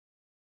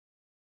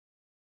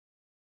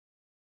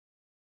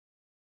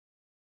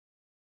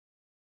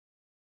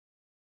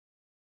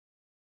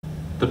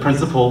The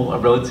principle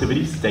of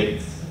relativity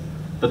states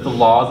that the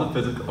laws of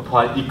physics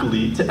apply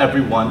equally to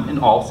everyone in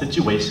all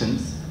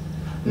situations,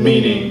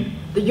 meaning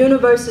the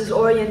universe is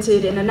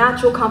oriented in a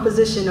natural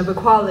composition of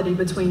equality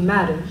between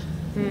matter.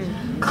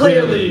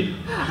 Clearly,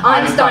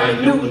 Einstein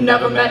and Newton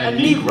never met a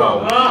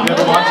Negro,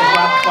 never watched a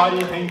black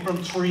body hang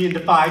from tree and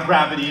defy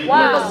gravity.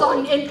 Never saw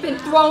an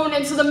infant thrown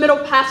into the middle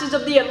passage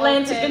of the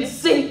Atlantic and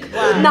sink.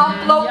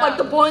 Now float like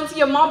the buoyancy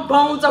of my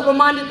bones are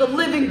reminded the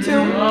living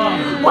to.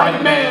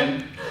 White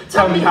man,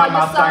 tell me how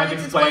my science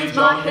explains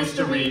your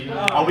history.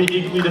 Are we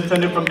equally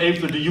descended from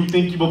apes, or do you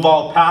think you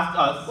evolved past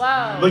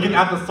us? Looking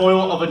at the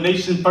soil of a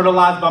nation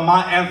fertilized by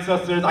my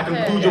ancestors, I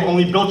conclude you've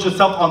only built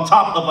yourself on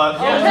top of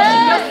us.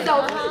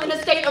 Yourself in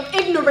a state of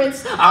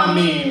ignorance. I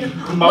mean,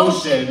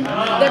 motion.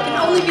 That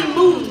can only be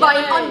moved by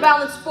an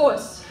unbalanced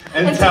force.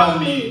 And tell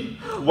me,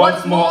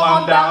 what's more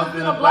unbalanced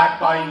than a black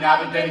body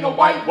navigating a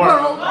white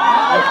world?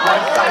 If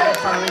white sight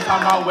eternally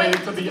time my way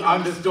to be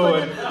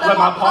understood, let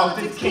my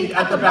politics kink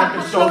at the back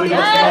and shoulder your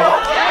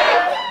smoke.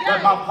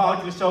 Let my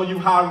politics show you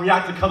how I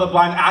react to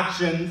colorblind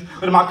actions.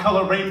 Let my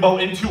color rainbow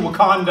into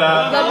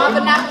Wakanda. Let my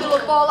vernacular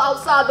fall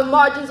outside the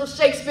margins of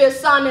Shakespeare's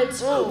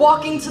sonnets.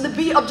 Walking to the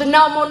beat of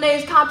Janelle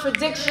Monáe's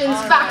contradictions,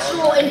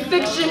 factual and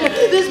fiction.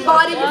 This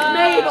body is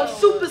made of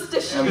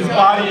superstition. This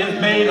body is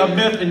made of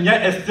myth, and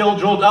yet it's still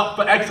drilled up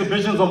for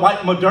exhibitions of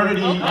white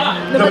modernity.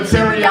 The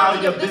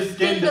materiality of this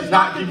skin does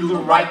not give you the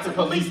right to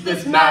police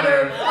this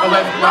matter,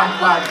 unless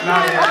black lives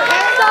matter.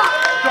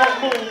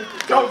 Don't move,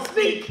 don't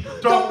speak,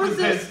 don't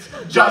resist,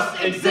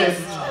 just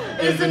exist.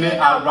 Isn't it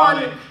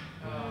ironic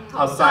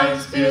how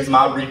science fears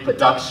my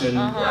reproduction?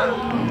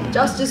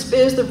 Justice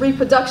fears the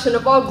reproduction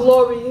of our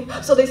glory,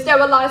 so they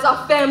sterilize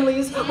our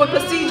families with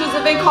procedures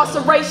of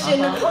incarceration.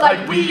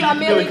 Like we are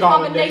merely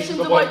combinations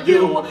of what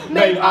you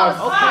made us.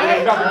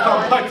 Ain't nothing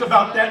complex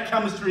about that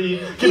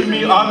chemistry, keeping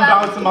me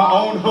unbalanced in my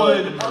own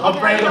hood,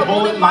 afraid a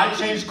bullet might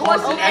change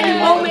course at any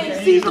moment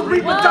and seize the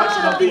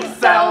reproduction of these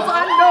cells.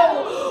 I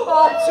know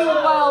all too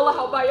well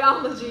how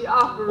biology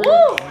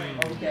operates.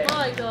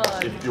 My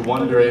God. If you're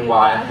wondering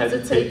why I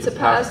hesitate to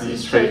pass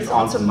these traits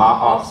onto my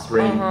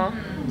offspring,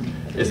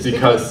 it's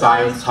because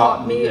science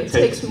taught me it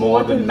takes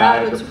more than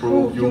matter to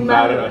prove you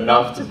matter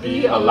enough to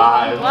be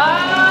alive.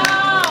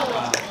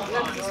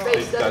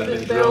 Space that's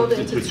been drilled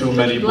into too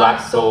many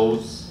black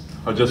souls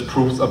are just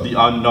proofs of the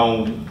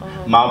unknown.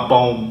 My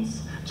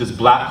bones, just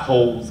black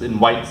holes in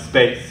white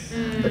space.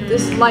 But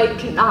this light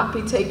cannot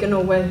be taken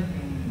away.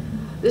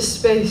 This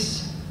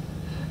space,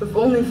 if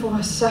only for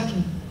a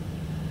second,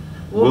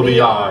 will be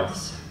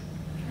ours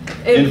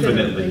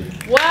infinitely.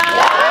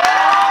 Wow.